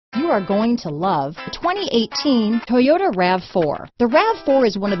are going to love the 2018 Toyota RAV4. The RAV4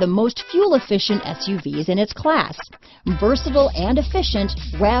 is one of the most fuel-efficient SUVs in its class. Versatile and efficient,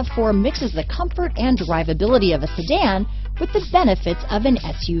 RAV4 mixes the comfort and drivability of a sedan with the benefits of an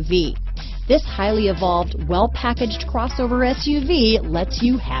SUV. This highly evolved, well-packaged crossover SUV lets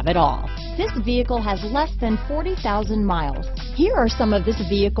you have it all. This vehicle has less than 40,000 miles. Here are some of this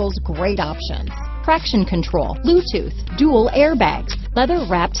vehicle's great options: traction control, Bluetooth, dual airbags,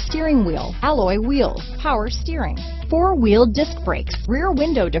 leather-wrapped steering wheel, alloy wheels, power steering, four-wheel disc brakes, rear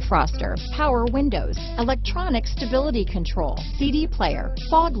window defroster, power windows, electronic stability control, CD player,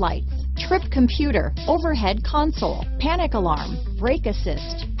 fog lights, trip computer, overhead console, panic alarm, brake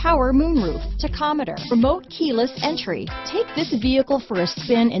assist, power moonroof, tachometer, remote keyless entry. Take this vehicle for a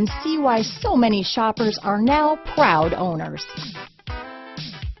spin and see why so many shoppers are now proud owners.